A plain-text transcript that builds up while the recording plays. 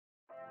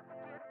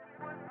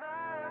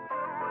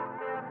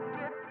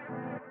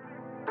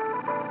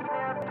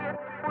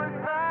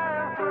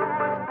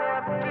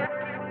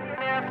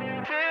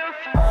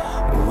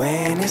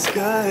When it's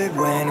good,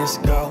 when it's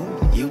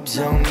gold, you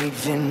don't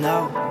even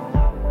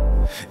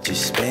know.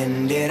 Just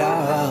spend it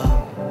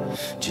all,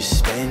 just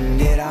spend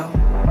it all.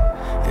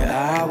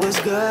 Yeah, I was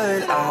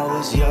good, I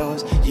was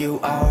yours. You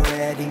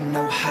already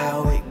know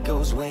how it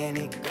goes when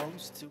it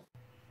goes to.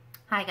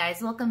 Hi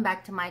guys, welcome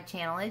back to my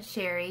channel. It's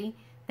Sherry.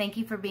 Thank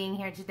you for being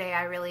here today.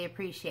 I really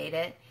appreciate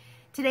it.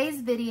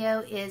 Today's video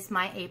is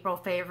my April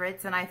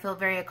favorites, and I feel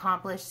very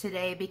accomplished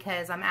today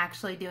because I'm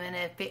actually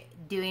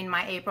doing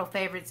my April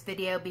favorites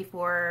video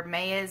before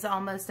May is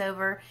almost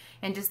over,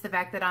 and just the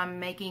fact that I'm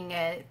making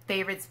a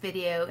favorites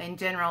video in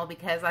general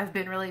because I've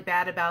been really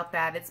bad about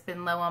that. It's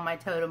been low on my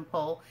totem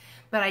pole,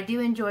 but I do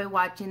enjoy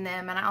watching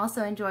them, and I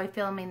also enjoy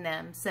filming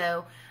them.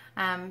 So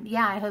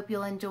yeah, I hope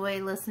you'll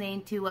enjoy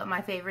listening to what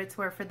my favorites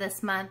were for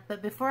this month.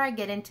 But before I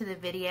get into the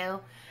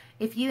video,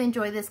 if you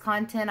enjoy this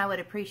content, I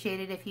would appreciate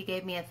it if you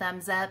gave me a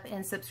thumbs up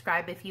and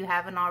subscribe if you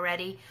haven't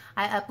already.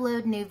 I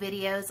upload new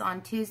videos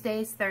on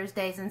Tuesdays,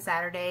 Thursdays, and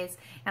Saturdays,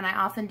 and I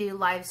often do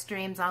live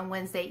streams on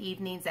Wednesday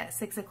evenings at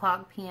 6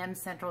 o'clock p.m.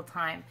 Central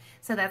Time.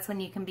 So that's when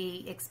you can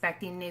be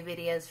expecting new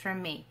videos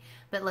from me.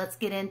 But let's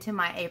get into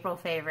my April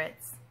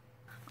favorites.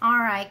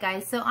 Alright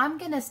guys, so I'm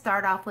going to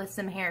start off with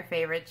some hair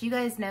favorites. You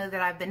guys know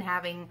that I've been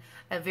having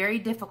a very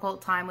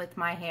difficult time with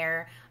my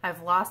hair.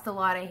 I've lost a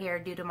lot of hair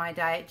due to my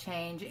diet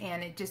change,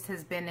 and it just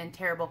has been in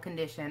terrible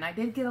condition. I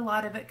did get a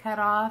lot of it cut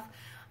off.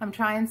 I'm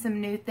trying some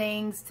new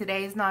things.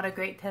 Today's not a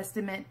great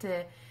testament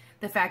to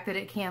the fact that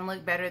it can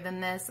look better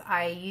than this.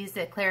 I used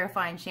a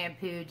clarifying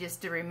shampoo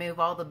just to remove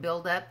all the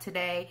buildup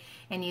today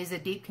and use a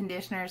deep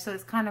conditioner, so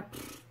it's kind of...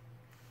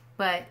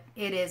 But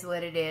it is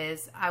what it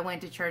is. I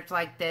went to church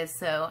like this,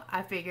 so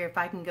I figure if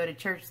I can go to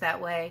church that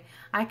way,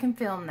 I can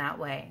film that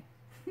way.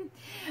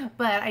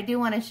 But I do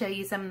want to show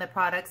you some of the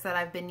products that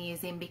I've been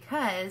using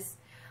because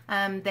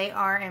they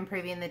are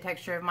improving the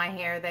texture of my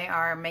hair. They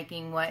are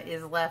making what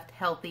is left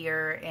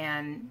healthier,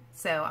 and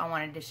so I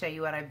wanted to show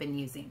you what I've been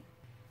using.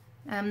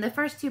 The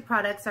first two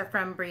products are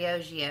from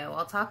Briogeo.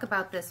 I'll talk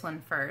about this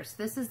one first.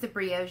 This is the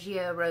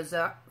Briogeo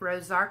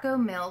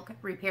Rosarco Milk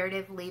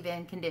Reparative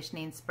Leave-In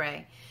Conditioning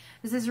Spray.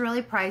 This is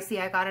really pricey.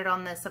 I got it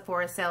on the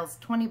Sephora sales,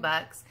 20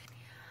 bucks.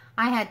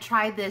 I had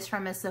tried this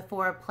from a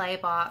Sephora Play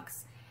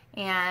box,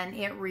 and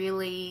it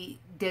really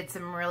did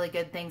some really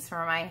good things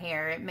for my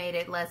hair. It made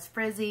it less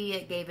frizzy,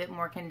 it gave it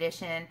more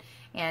condition,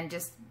 and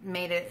just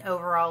made it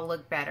overall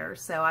look better.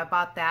 So I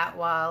bought that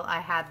while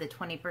I had the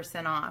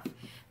 20% off.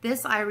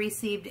 This I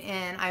received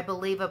in, I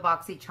believe, a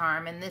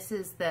BoxyCharm, and this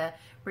is the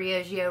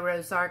Briogeo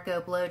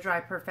Rosarco Blow Dry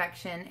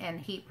Perfection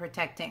and Heat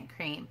Protectant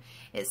Cream.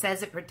 It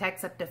says it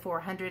protects up to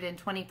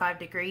 425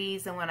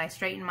 degrees, and when I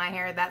straighten my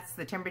hair, that's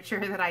the temperature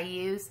that I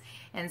use,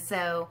 and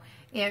so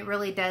it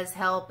really does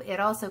help. It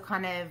also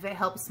kind of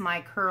helps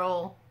my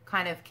curl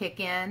kind of kick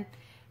in,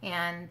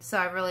 and so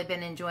I've really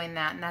been enjoying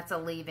that, and that's a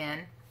leave-in.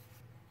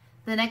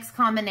 The next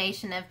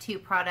combination of two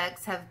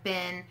products have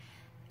been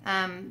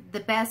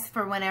the best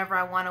for whenever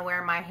I want to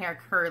wear my hair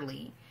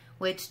curly,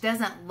 which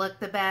doesn't look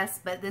the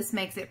best, but this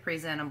makes it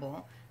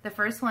presentable. The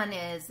first one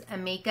is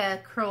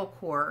Amika Curl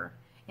Core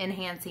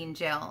Enhancing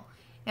Gel.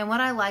 And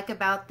what I like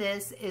about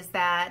this is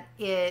that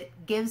it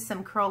gives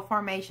some curl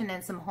formation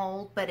and some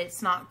hold, but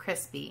it's not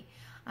crispy.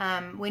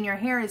 When your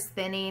hair is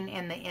thinning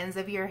and the ends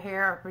of your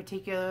hair are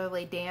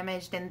particularly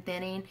damaged and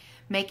thinning,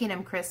 making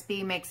them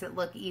crispy makes it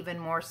look even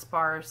more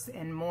sparse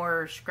and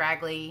more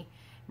scraggly,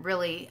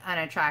 really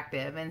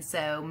unattractive. And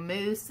so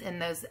mousse and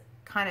those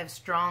kind of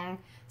strong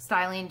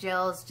styling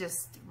gels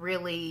just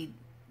really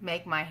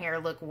make my hair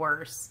look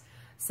worse.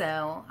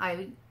 So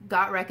I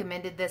got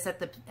recommended this at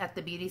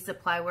the beauty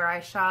supply where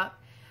I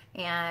shop,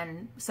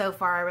 and so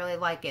far I really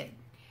like it.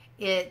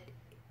 It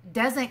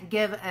doesn't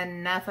give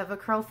enough of a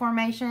curl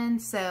formation,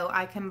 so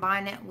I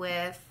combine it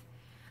with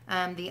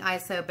the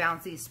ISO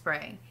Bouncy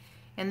Spray.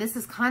 And this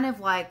is kind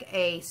of like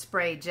a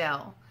spray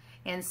gel.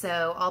 And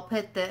so I'll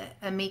put the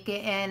Amika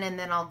in, and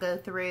then I'll go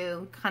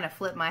through, kind of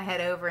flip my head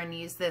over and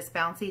use this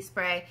bouncy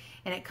spray,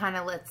 and it kind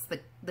of lets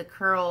the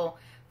curl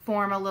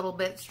form a little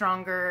bit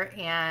stronger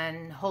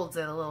and holds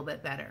it a little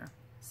bit better.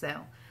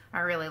 So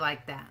I really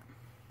like that.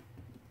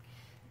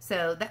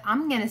 So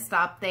I'm going to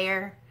stop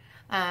there.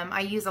 I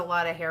use a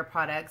lot of hair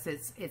products.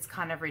 It's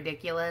kind of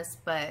ridiculous,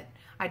 but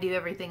I do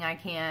everything I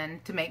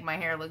can to make my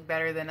hair look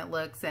better than it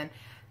looks, and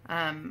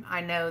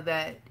I know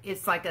that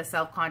it's like a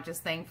self-conscious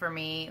thing for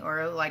me,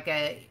 or like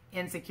a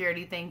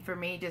insecurity thing for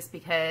me, just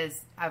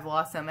because I've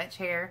lost so much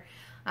hair.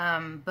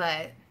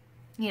 But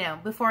you know,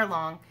 before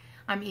long,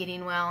 I'm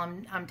eating well.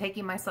 I'm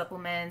taking my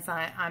supplements.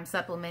 I'm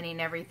supplementing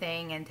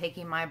everything and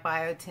taking my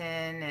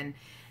biotin and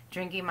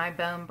drinking my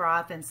bone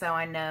broth, and so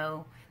I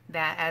know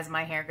that as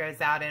my hair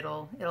grows out,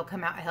 it'll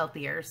come out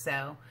healthier.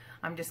 So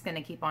I'm just going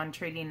to keep on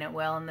treating it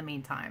well in the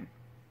meantime.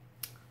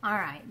 All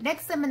right,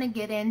 next I'm going to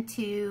get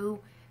into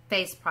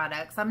face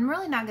products. I'm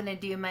really not going to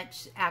do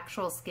much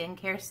actual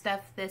skincare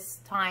stuff this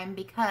time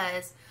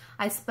because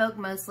I spoke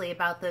mostly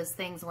about those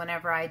things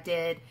whenever I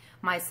did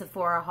my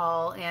Sephora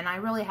haul, and I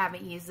really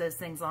haven't used those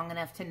things long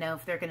enough to know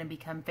if they're going to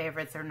become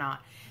favorites or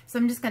not. So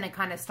I'm just going to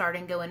kind of start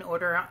and go in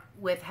order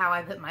with how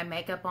I put my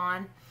makeup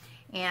on.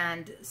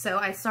 And so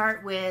I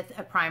start with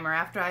a primer.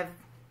 After I've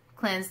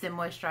cleansed and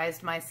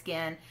moisturized my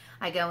skin,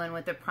 I go in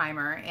with a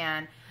primer,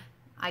 and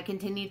I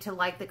continue to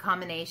like the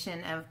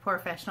combination of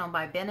Professional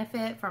by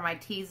Benefit for my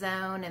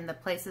T-zone and the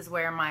places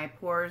where my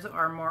pores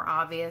are more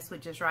obvious,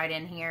 which is right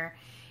in here.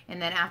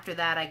 And then after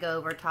that, I go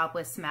over top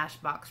with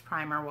Smashbox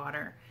Primer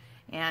Water.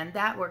 And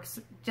that works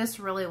just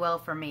really well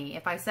for me.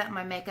 If I set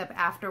my makeup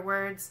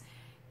afterwards,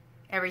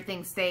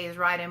 everything stays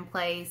right in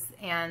place.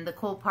 And the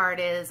cool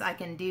part is I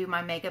can do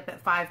my makeup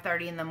at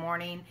 5:30 in the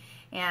morning,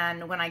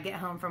 and when I get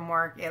home from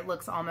work, it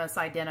looks almost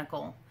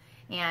identical.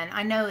 And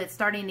I know it's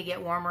starting to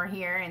get warmer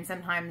here, and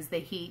sometimes the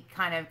heat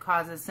kind of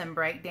causes some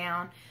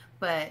breakdown,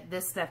 but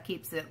this stuff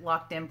keeps it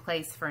locked in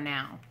place for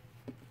now.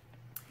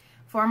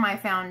 For my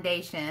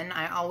foundation,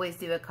 I always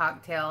do a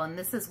cocktail, and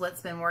this is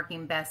what's been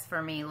working best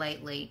for me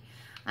lately.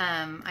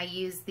 I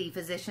use the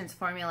Physicians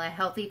Formula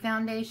Healthy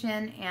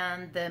Foundation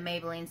and the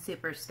Maybelline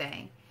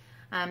Superstay.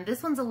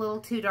 This one's a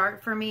little too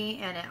dark for me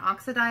and it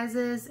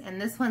oxidizes,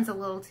 and this one's a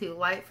little too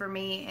light for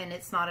me and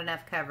it's not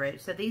enough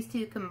coverage. So these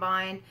two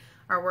combined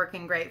are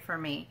working great for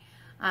me.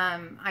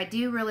 I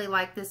do really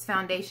like this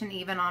foundation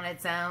even on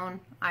its own.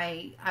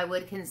 I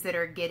would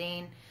consider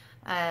getting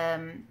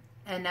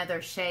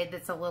another shade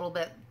that's a little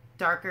bit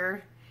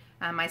darker.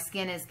 My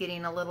skin is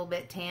getting a little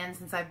bit tan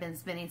since I've been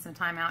spending some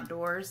time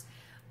outdoors,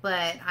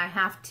 but I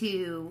have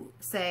to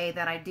say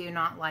that I do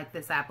not like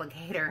this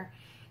applicator.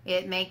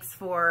 It makes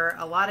for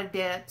a lot of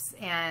dips,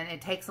 and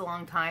it takes a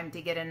long time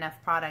to get enough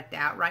product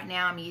out. Right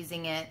now I'm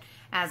using it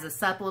as a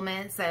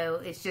supplement,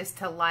 so it's just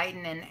to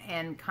lighten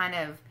and kind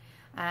of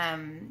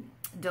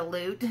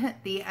dilute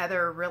the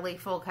other really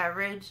full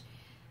coverage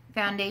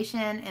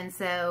foundation, and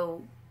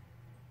so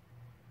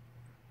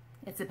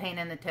it's a pain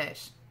in the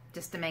tush,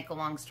 just to make a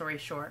long story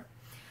short.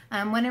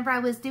 Whenever I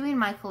was doing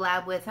my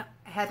collab with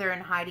Heather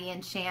and Heidi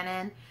and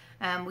Shannon,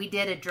 we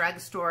did a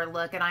drugstore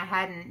look, and I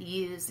hadn't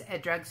used a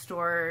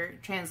drugstore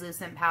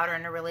translucent powder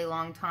in a really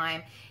long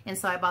time, and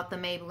so I bought the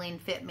Maybelline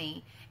Fit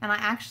Me, and I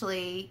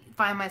actually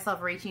find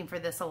myself reaching for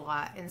this a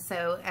lot. And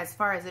so as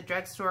far as a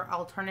drugstore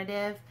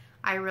alternative,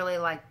 I really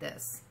like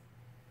this.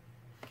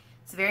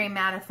 It's very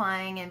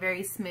mattifying and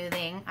very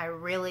smoothing. I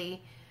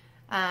really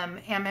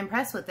am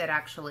impressed with it,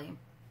 actually.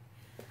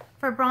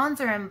 For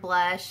bronzer and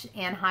blush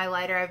and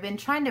highlighter, I've been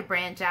trying to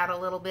branch out a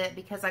little bit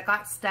because I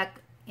got stuck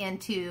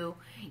into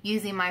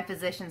using my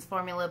Physicians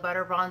Formula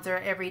Butter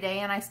Bronzer every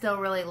day, and I still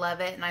really love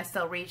it and I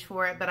still reach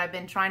for it, but I've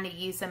been trying to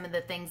use some of the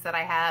things that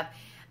I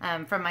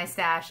have from my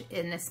stash,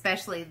 and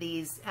especially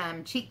these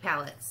cheek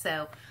palettes.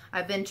 So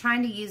I've been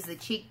trying to use the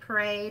Cheek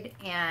Parade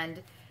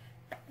and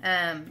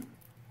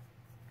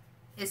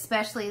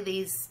especially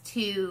these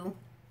two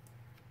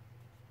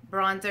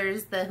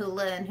bronzers, the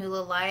Hula and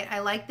Hula Light. I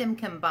like them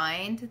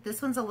combined.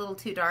 This one's a little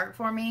too dark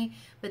for me,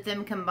 but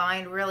them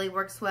combined really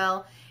works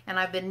well. And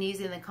I've been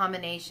using the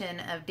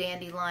combination of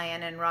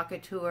Dandelion and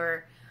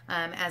Rockateur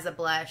as a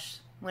blush.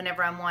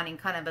 Whenever I'm wanting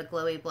kind of a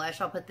glowy blush,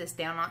 I'll put this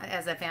down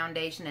as a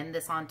foundation and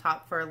this on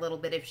top for a little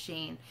bit of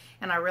sheen.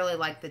 And I really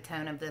like the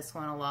tone of this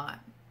one a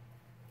lot.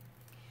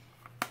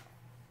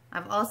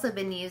 I've also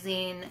been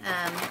using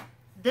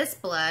this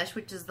blush,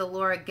 which is the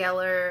Laura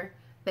Geller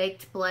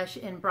Baked Blush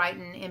in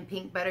Brighten in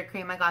Pink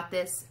Buttercream. I got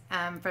this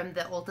from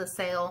the Ulta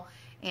sale,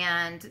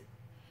 and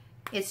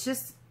it's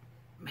just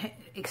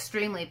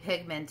extremely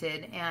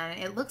pigmented, and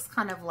it looks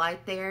kind of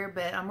light there,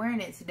 but I'm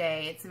wearing it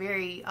today. It's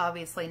very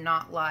obviously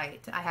not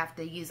light. I have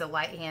to use a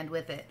light hand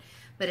with it,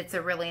 but it's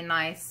a really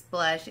nice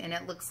blush, and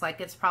it looks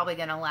like it's probably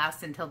going to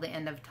last until the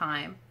end of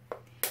time.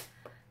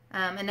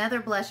 Another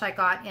blush I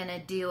got in a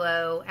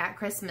duo at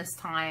Christmas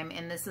time,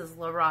 and this is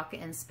Lorac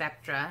in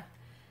Spectra.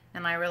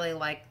 And I really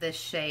like this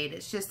shade.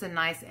 It's just a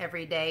nice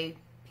everyday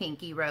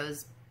pinky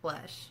rose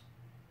blush.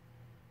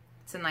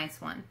 It's a nice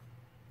one.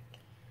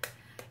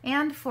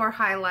 And for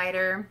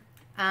highlighter,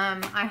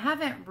 I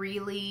haven't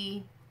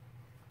really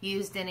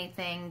used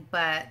anything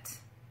but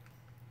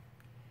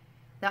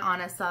the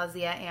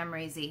Anastasia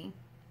Amrezy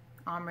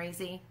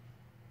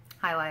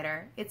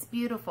highlighter. It's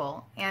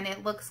beautiful, and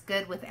it looks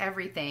good with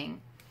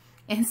everything.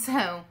 And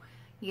so,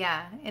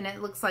 yeah, and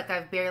it looks like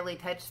I've barely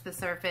touched the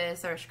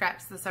surface or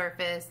scratched the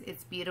surface.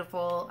 It's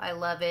beautiful. I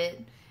love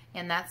it,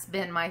 and that's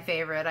been my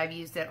favorite. I've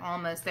used it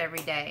almost every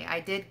day. I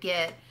did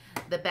get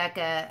the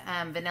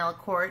Becca Vanilla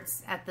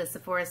Quartz at the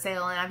Sephora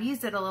sale, and I've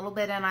used it a little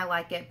bit, and I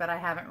like it, but I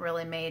haven't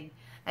really made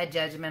a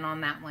judgment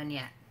on that one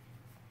yet.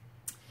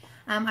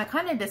 I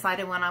kind of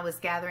decided when I was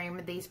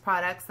gathering these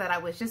products that I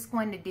was just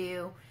going to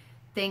do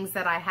things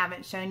that I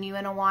haven't shown you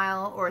in a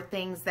while, or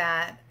things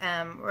that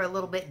are a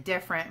little bit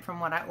different from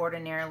what I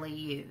ordinarily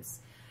use.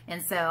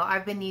 And so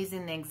I've been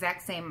using the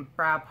exact same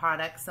brow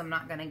products, so I'm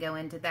not going to go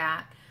into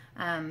that.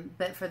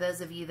 But for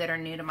those of you that are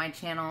new to my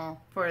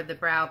channel, for the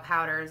brow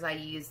powders, I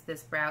use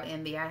this Brow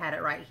Envy. I had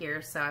it right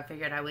here, so I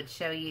figured I would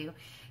show you.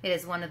 It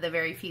is one of the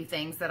very few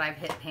things that I've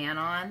hit pan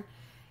on.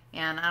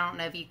 And I don't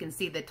know if you can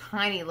see the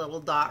tiny little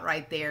dot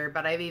right there,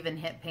 but I've even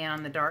hit pan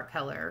on the dark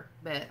color.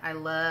 But I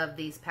love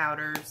these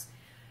powders.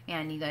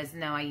 And you guys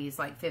know I use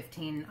like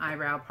 15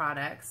 eyebrow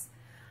products.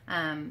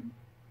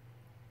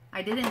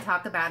 I didn't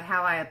talk about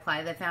how I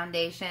apply the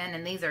foundation,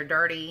 and these are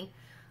dirty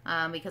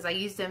because I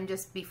used them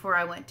just before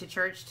I went to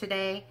church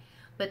today.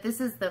 But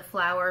this is the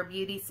Flower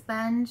Beauty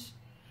Sponge,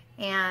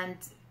 and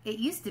it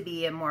used to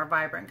be a more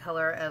vibrant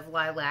color of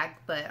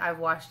lilac, but I've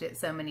washed it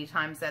so many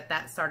times that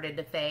that started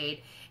to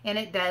fade, and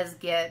it does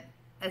get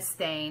a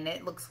stain.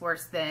 It looks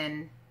worse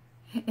than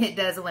it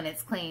does when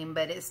it's clean,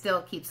 but it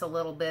still keeps a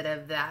little bit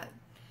of that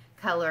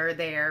color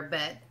there.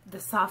 But the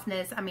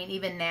softness, I mean,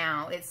 even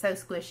now, it's so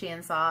squishy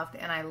and soft,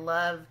 and I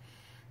love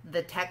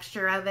the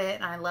texture of it,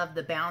 and I love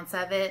the bounce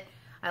of it.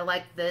 I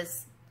like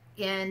this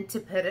end to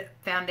put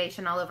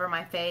foundation all over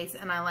my face,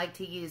 and I like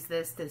to use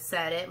this to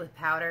set it with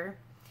powder.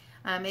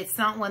 It's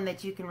not one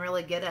that you can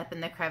really get up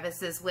in the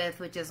crevices with,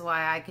 which is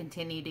why I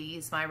continue to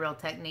use my Real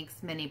Techniques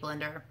mini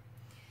blender.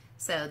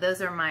 So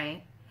those are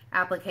my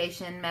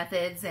application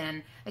methods,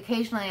 and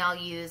occasionally I'll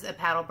use a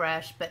paddle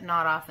brush, but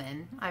not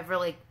often. I've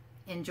really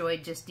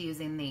enjoyed just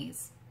using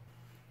these.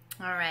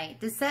 Alright,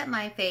 to set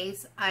my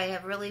face, I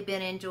have really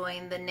been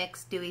enjoying the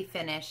NYX Dewy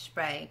Finish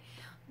Spray.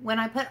 When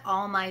I put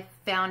all my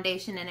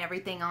foundation and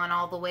everything on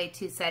all the way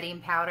to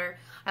setting powder,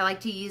 I like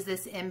to use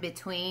this in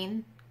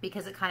between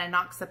because it kind of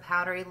knocks the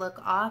powdery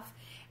look off,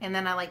 and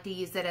then I like to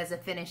use it as a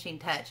finishing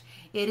touch.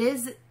 It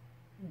is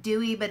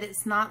dewy, but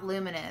it's not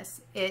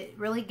luminous. It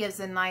really gives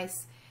a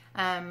nice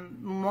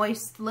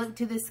moist look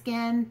to the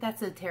skin.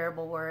 That's a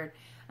terrible word.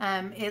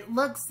 It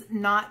looks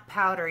not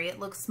powdery. It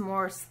looks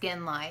more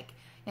skin-like,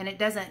 and it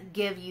doesn't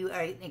give you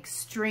an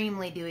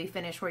extremely dewy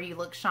finish where you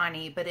look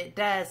shiny, but it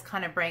does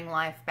kind of bring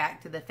life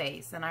back to the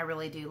face, and I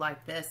really do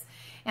like this.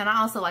 And I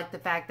also like the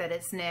fact that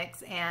it's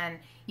NYX, and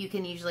you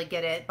can usually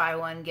get it buy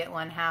one, get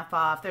one half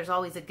off. There's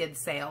always a good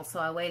sale, so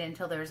I wait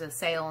until there's a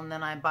sale, and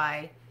then I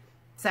buy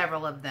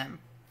several of them.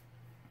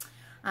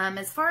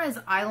 As far as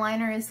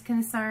eyeliner is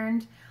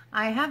concerned,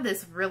 I have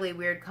this really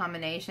weird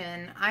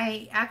combination.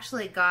 I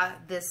actually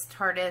got this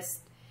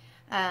Tarteist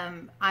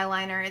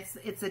eyeliner.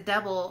 It's a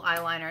double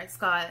eyeliner. It's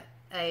got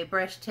a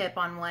brush tip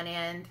on one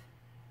end,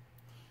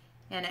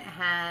 and it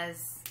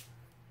has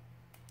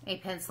a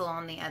pencil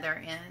on the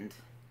other end,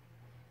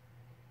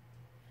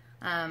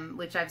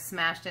 which I've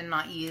smashed and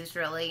not used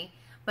really.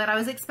 But I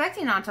was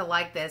expecting not to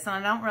like this, and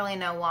I don't really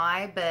know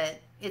why,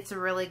 but it's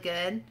really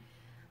good.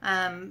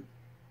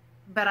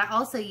 But I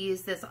also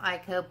use this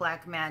ICO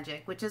Black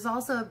Magic, which is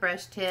also a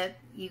brush tip.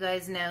 You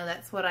guys know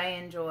that's what I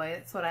enjoy.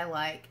 That's what I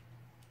like.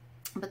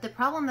 But the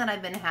problem that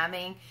I've been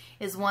having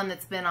is one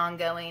that's been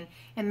ongoing,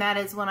 and that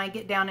is when I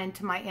get down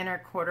into my inner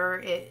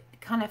quarter, it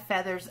kind of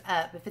feathers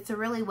up. If it's a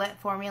really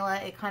wet formula,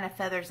 it kind of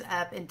feathers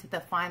up into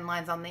the fine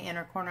lines on the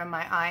inner corner of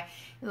my eye.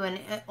 When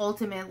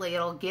ultimately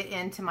it'll get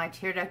into my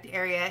tear duct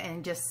area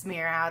and just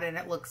smear out, and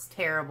it looks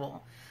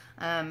terrible.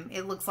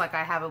 It looks like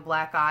I have a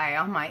black eye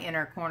on my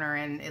inner corner,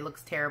 and it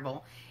looks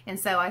terrible. And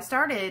so I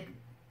started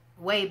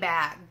way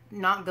back,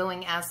 not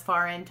going as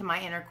far into my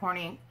inner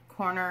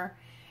corner,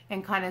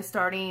 and kind of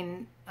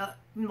starting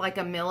like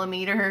a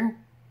millimeter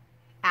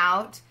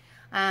out.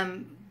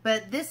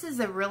 But this is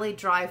a really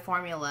dry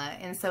formula,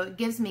 and so it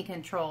gives me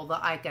control, the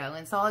ICO.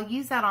 And so I'll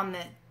use that on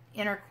the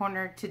inner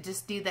corner to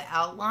just do the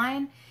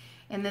outline.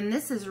 And then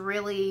this is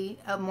really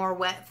a more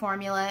wet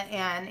formula,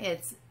 and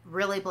it's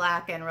really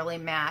black and really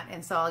matte,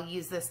 and so I'll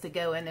use this to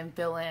go in and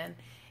fill in.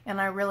 And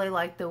I really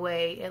like the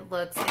way it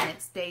looks, and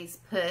it stays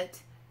put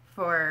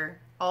for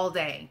all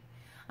day.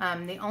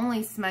 The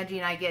only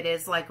smudging I get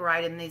is like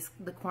right in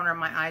the corner of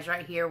my eyes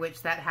right here,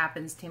 which that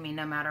happens to me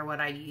no matter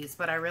what I use,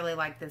 but I really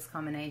like this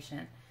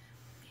combination.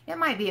 It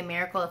might be a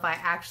miracle if I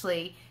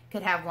actually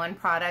could have one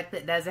product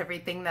that does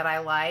everything that I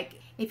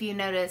like. If you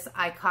notice,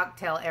 I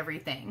cocktail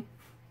everything.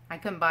 I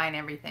combine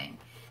everything.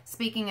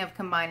 Speaking of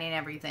combining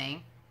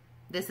everything,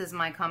 this is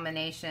my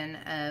combination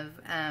of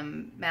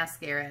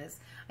mascaras.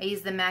 I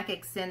use the MAC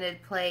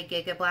Extended Play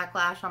Giga Black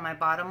Lash on my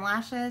bottom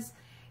lashes.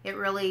 It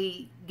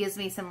really gives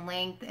me some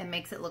length and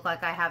makes it look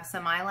like I have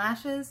some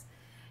eyelashes.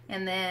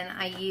 And then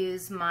I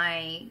use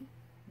my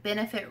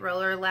Benefit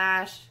Roller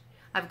Lash.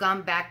 I've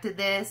gone back to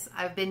this.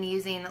 I've been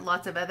using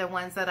lots of other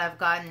ones that I've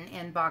gotten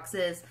in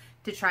boxes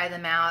to try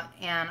them out,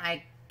 and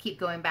I keep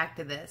going back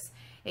to this.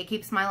 It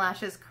keeps my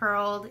lashes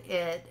curled.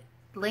 It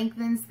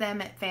lengthens them,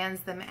 it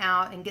fans them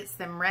out, and gets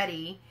them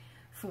ready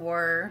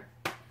for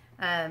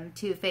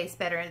to face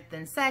better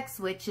than sex,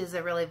 which is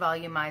a really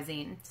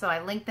volumizing. So I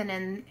lengthen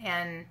in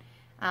and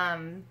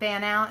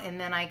fan out, and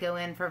then I go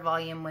in for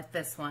volume with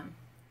this one.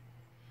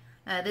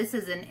 This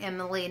is an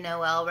Emily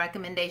Noel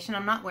recommendation.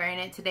 I'm not wearing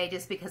it today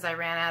just because I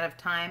ran out of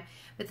time,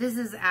 but this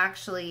is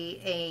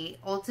actually a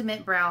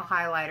ultimate brow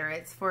highlighter.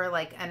 It's for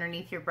like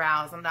underneath your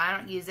brows, and I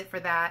don't use it for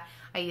that.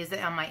 I use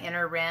it on my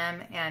inner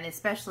rim, and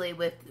especially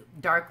with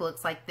dark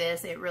looks like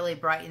this, it really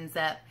brightens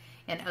up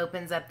and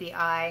opens up the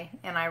eye,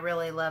 and I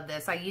really love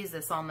this. I use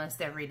this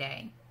almost every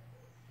day,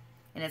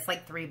 and it's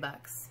like $3,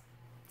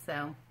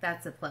 so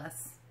that's a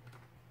plus.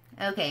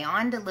 Okay,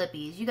 on to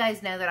lippies. You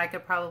guys know that I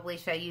could probably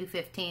show you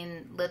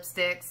 15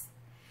 lipsticks,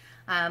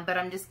 but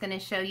I'm just going to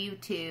show you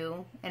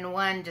 2, and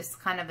one just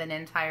kind of an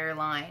entire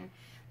line.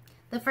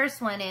 The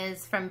first one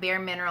is from Bare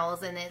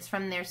Minerals, and it's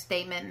from their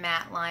Statement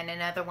Matte line.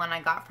 Another one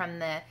I got from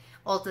the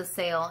Ulta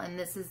sale, and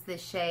this is the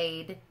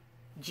shade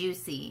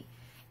Juicy.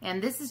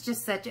 And this is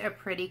just such a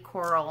pretty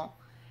coral,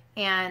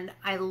 and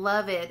I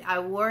love it. I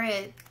wore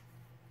it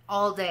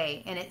all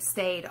day, and it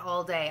stayed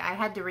all day. I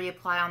had to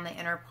reapply on the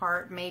inner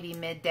part maybe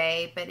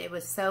midday, but it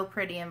was so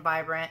pretty and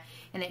vibrant,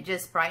 and it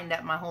just brightened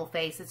up my whole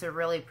face. It's a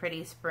really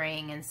pretty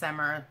spring and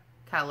summer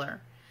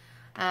color.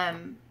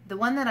 The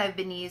one that I've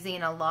been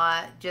using a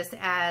lot just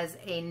as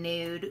a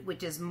nude,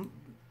 which is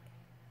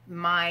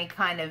my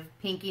kind of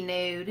pinky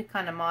nude,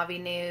 kind of mauve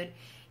nude,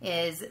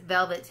 is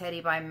Velvet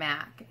Teddy by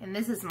MAC. And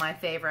this is my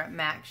favorite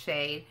MAC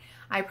shade.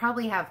 I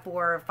probably have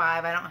 4 or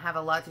 5. I don't have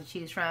a lot to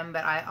choose from,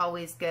 but I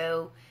always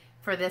go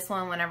for this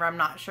one whenever I'm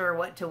not sure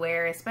what to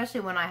wear,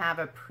 especially when I have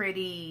a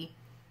pretty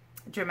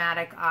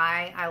dramatic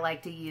eye. I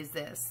like to use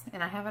this,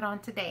 and I have it on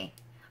today.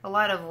 A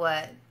lot of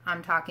what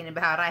I'm talking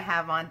about I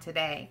have on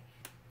today.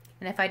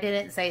 And if I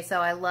didn't say so,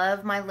 I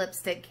love my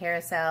lipstick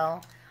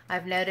carousel.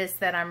 I've noticed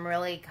that I'm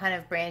really kind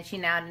of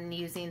branching out and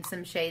using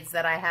some shades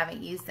that I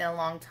haven't used in a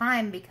long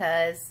time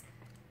because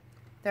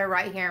they're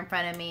right here in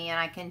front of me and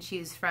I can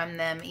choose from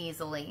them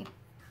easily.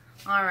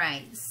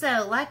 Alright,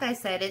 so like I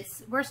said,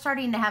 we're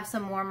starting to have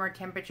some warmer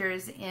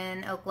temperatures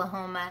in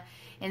Oklahoma,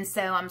 and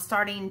so I'm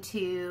starting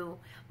to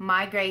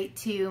migrate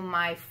to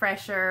my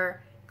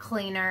fresher,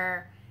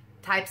 cleaner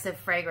types of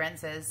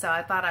fragrances. So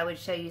I thought I would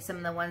show you some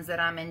of the ones that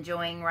I'm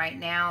enjoying right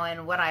now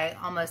and what I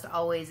almost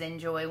always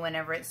enjoy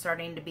whenever it's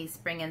starting to be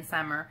spring and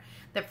summer.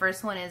 The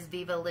first one is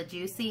Viva La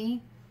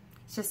Juicy.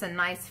 It's just a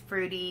nice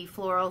fruity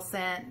floral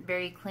scent,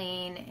 very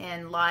clean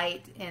and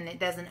light, and it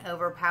doesn't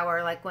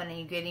overpower like when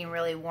you're getting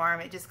really warm.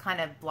 It just kind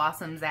of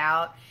blossoms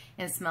out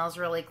and smells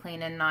really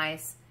clean and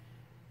nice.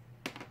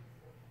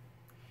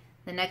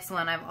 The next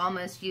one, I've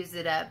almost used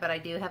it up, but I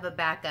do have a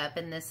backup,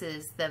 and this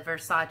is the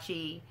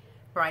Versace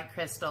Bright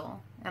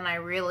Crystal, and I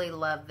really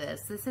love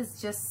this. This is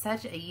just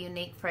such a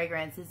unique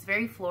fragrance. It's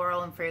very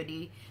floral and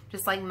fruity,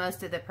 just like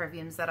most of the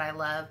perfumes that I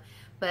love,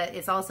 but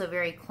it's also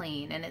very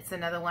clean, and it's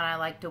another one I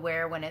like to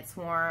wear when it's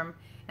warm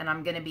and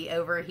I'm going to be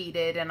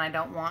overheated and I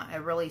don't want a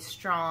really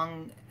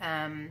strong,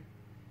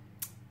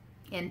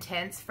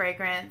 intense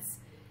fragrance,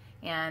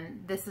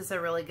 and this is a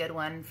really good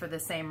one for the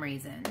same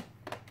reason.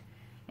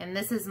 And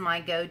this is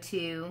my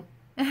go-to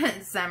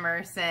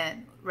summer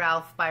scent,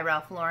 by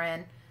Ralph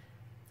Lauren.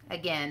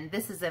 Again,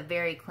 this is a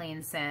very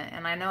clean scent,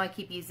 and I know I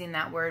keep using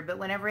that word, but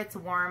whenever it's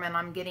warm and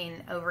I'm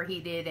getting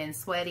overheated and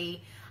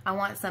sweaty, I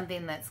want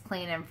something that's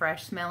clean and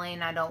fresh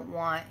smelling. I don't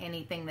want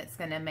anything that's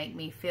going to make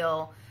me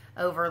feel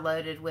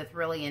overloaded with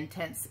really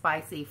intense,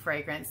 spicy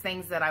fragrance.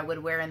 Things that I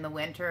would wear in the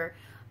winter,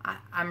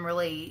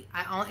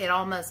 it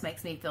almost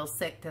makes me feel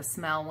sick to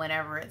smell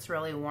whenever it's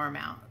really warm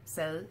out.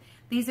 So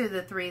these are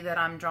the 3 that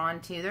I'm drawn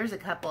to. There's a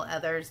couple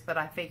others, but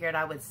I figured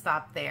I would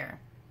stop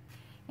there.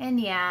 And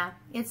yeah,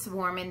 it's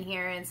warm in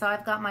here, and so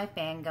I've got my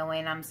fan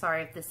going. I'm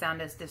sorry if the sound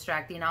is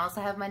distracting. I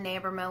also have my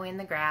neighbor mowing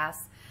the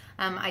grass.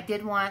 I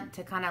did want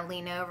to kind of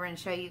lean over and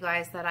show you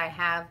guys that I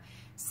have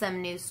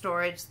some new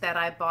storage that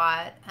I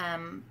bought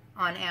on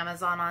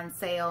Amazon on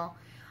sale.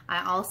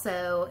 I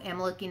also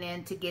am looking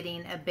into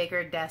getting a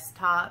bigger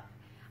desktop.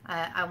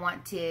 I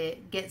want to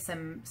get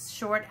some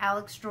short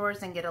Alex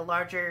drawers and get a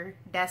larger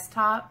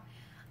desktop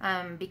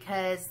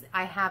because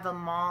I have a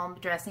mall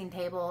dressing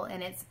table,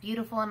 and it's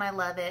beautiful and I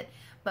love it.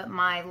 But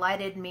my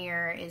lighted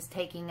mirror is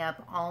taking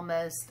up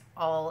almost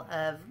all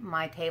of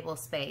my table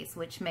space,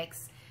 which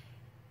makes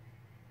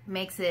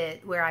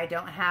it where I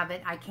don't have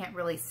it. I can't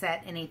really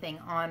set anything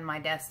on my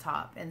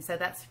desktop, and so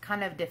that's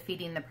kind of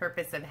defeating the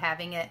purpose of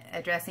having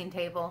a dressing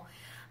table.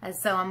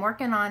 So I'm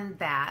working on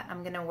that.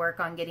 I'm going to work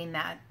on getting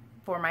that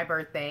for my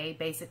birthday,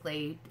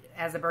 basically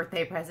as a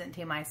birthday present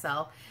to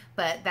myself.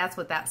 But that's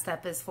what that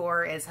stuff is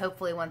for, is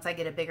hopefully once I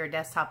get a bigger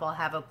desktop, I'll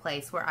have a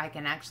place where I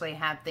can actually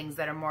have things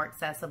that are more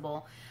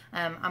accessible.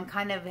 I'm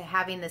kind of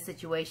having the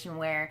situation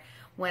where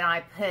when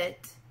I put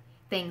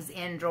things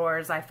in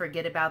drawers, I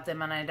forget about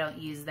them and I don't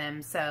use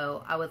them,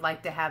 so I would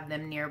like to have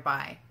them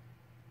nearby.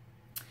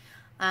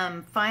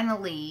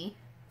 Finally,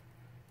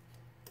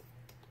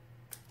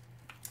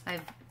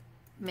 I've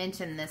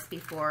mentioned this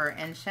before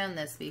and shown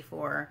this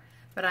before,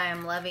 but I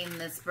am loving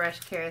this brush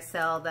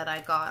carousel that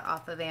I got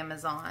off of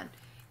Amazon.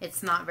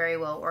 It's not very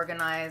well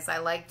organized. I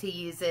like to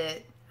use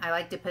it. I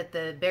like to put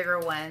the bigger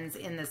ones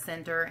in the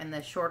center and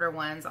the shorter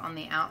ones on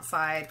the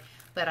outside,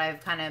 but I've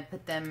kind of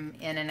put them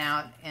in and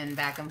out and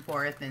back and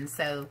forth, and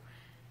so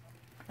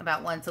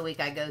about once a week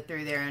I go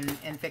through there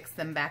and fix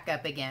them back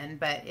up again.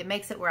 But it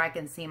makes it where I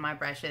can see my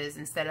brushes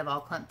instead of all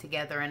clumped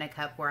together in a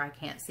cup where I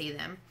can't see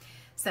them.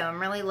 So I'm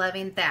really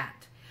loving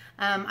that.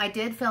 I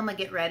did film a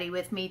get ready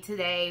with me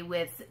today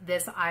with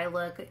this eye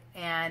look,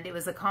 and it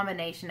was a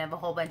combination of a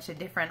whole bunch of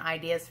different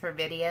ideas for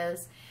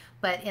videos.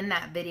 But in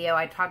that video,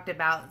 I talked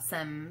about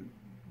some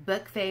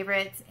book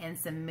favorites and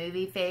some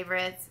movie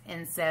favorites,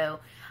 and so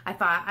I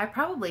thought I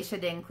probably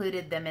should have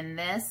included them in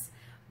this.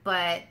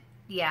 But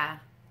yeah,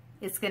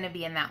 it's going to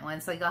be in that one.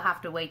 So you'll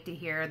have to wait to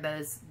hear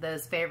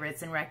those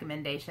favorites and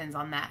recommendations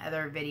on that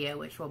other video,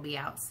 which will be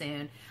out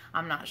soon.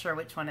 I'm not sure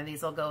which one of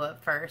these will go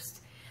up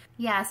first.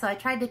 Yeah, so I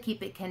tried to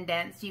keep it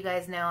condensed. You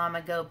guys know I'm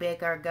a go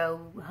big or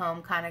go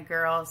home kind of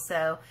girl,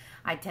 so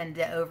I tend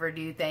to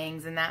overdo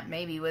things, and that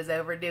maybe was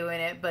overdoing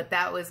it, but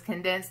that was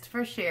condensed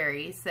for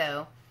Sherri,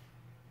 so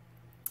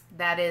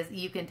that is,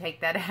 you can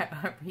take that out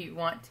however you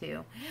want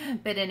to.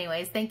 But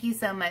anyways, thank you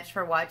so much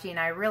for watching.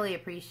 I really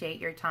appreciate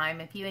your time.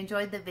 If you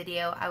enjoyed the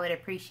video, I would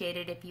appreciate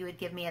it if you would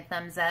give me a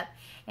thumbs up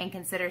and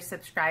consider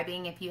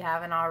subscribing if you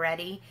haven't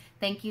already.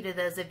 Thank you to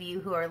those of you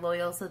who are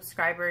loyal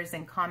subscribers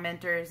and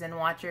commenters and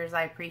watchers.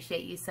 I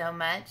appreciate you so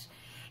much.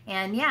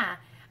 And yeah,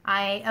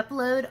 I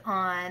upload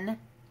on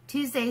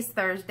Tuesdays,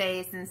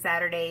 Thursdays, and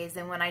Saturdays,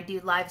 and when I do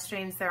live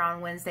streams, they're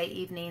on Wednesday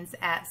evenings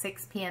at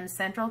 6 p.m.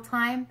 Central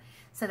Time.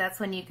 So that's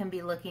when you can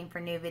be looking for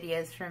new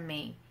videos from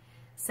me.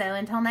 So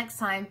until next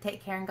time,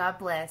 take care and God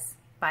bless.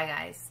 Bye,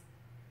 guys.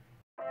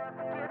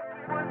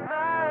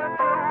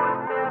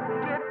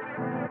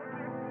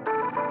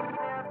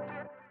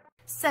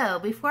 So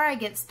before I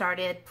get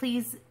started,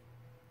 please...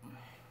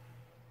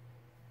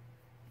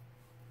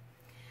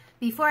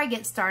 Before I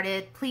get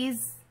started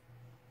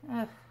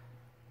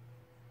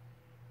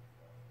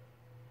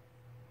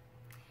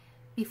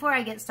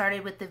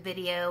with the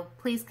video,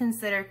 please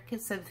consider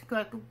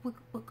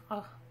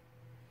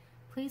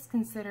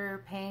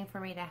paying for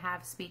me to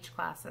have speech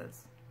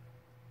classes.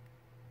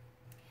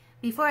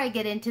 Before I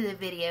get into the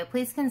video,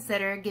 please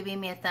consider giving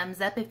me a thumbs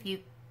up if you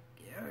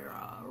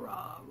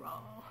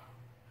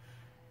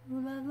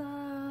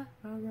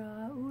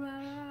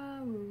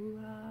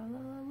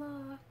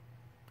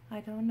I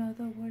don't know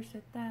the words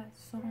of that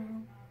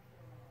song.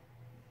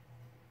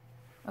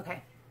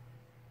 Okay.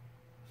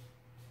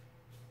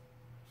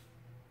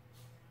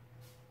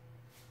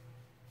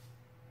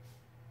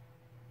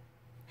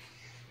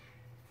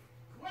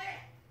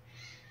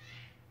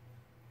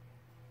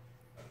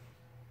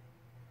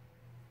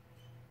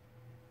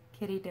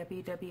 Kitty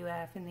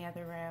WWF in the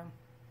other room.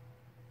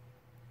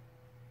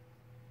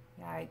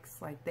 Yikes,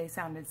 like they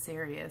sounded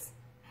serious.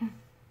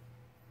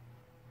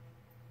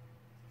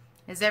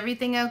 Is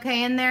everything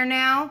okay in there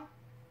now?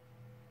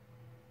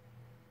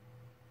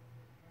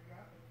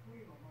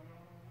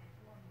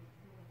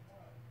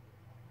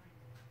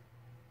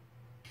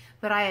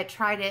 But I had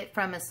tried it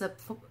from a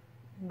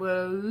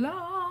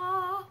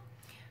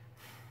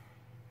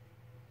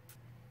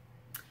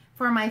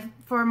for my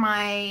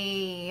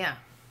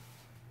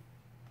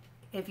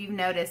if you've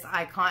noticed,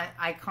 I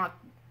can't.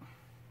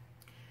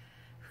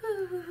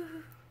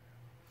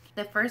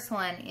 The first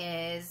one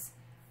is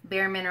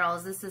Bare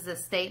Minerals. This is a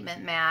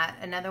statement matte.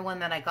 Another one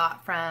that I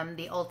got from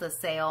the Ulta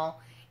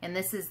sale, and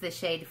this is the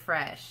shade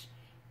Fresh.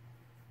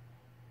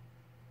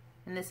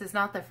 And this is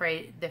not the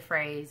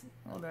phrase.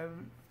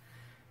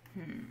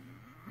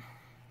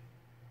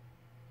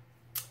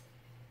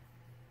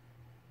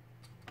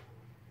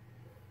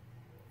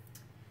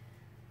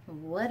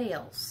 What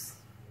else?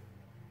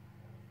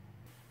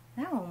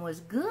 That one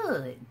was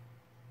good.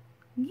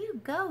 You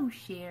go,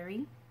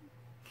 Sherri.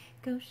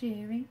 Go,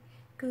 Sherri.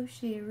 Go,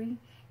 Sherri.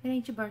 It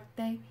ain't your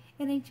birthday.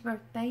 It ain't your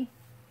birthday.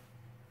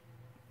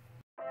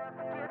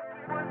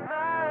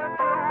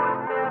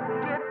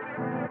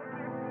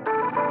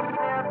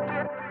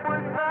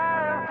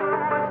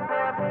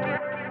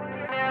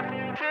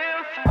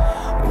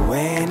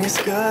 When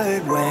it's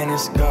good, when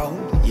it's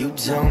gold, you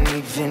don't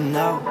even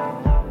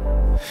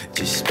know.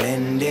 Just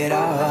spend it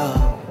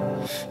all.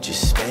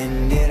 Just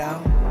spend it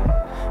all.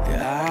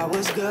 I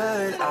was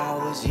good, I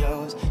was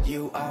yours.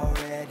 You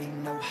already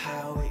know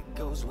how it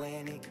goes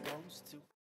when it goes to